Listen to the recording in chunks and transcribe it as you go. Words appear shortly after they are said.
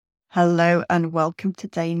Hello and welcome to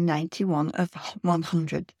day 91 of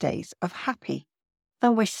 100 Days of Happy.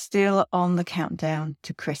 And we're still on the countdown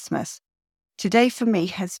to Christmas. Today for me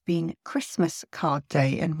has been Christmas card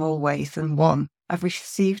day in more ways than one. I've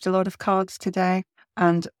received a lot of cards today,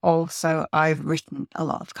 and also I've written a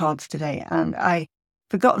lot of cards today, and I've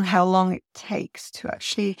forgotten how long it takes to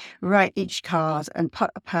actually write each card and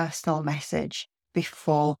put a personal message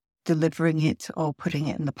before delivering it or putting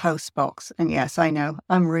it in the post box. And yes, I know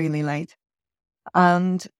I'm really late.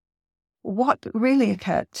 And what really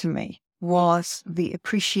occurred to me was the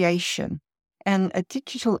appreciation in a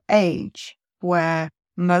digital age where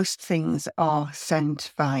most things are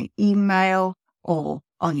sent by email or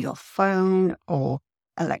on your phone or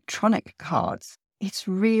electronic cards. It's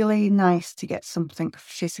really nice to get something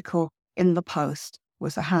physical in the post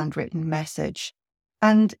with a handwritten message.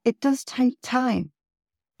 And it does take time.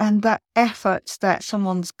 And that effort that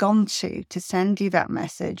someone's gone to send you that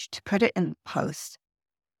message, to put it in the post,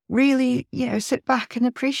 really, sit back and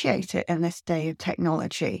appreciate it in this day of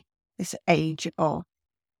technology, this age of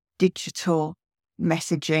digital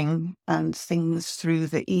messaging and things through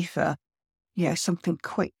the ether, something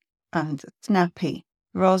quick and snappy,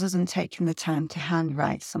 rather than taking the time to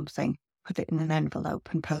handwrite something, put it in an envelope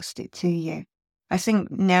and post it to you. I think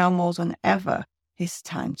now more than ever, it's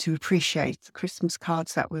time to appreciate the Christmas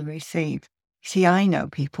cards that we receive. See, I know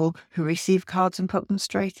people who receive cards and put them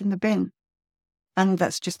straight in the bin. And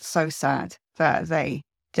that's just so sad that they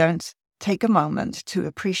don't take a moment to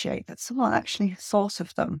appreciate that someone actually thought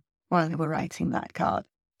of them while they were writing that card.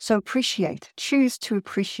 So choose to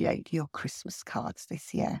appreciate your Christmas cards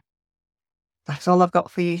this year. That's all I've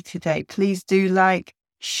got for you today. Please do like,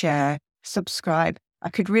 share, subscribe. I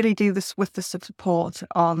could really do this with the support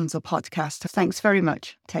on the podcast. Thanks very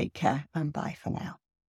much. Take care and bye for now.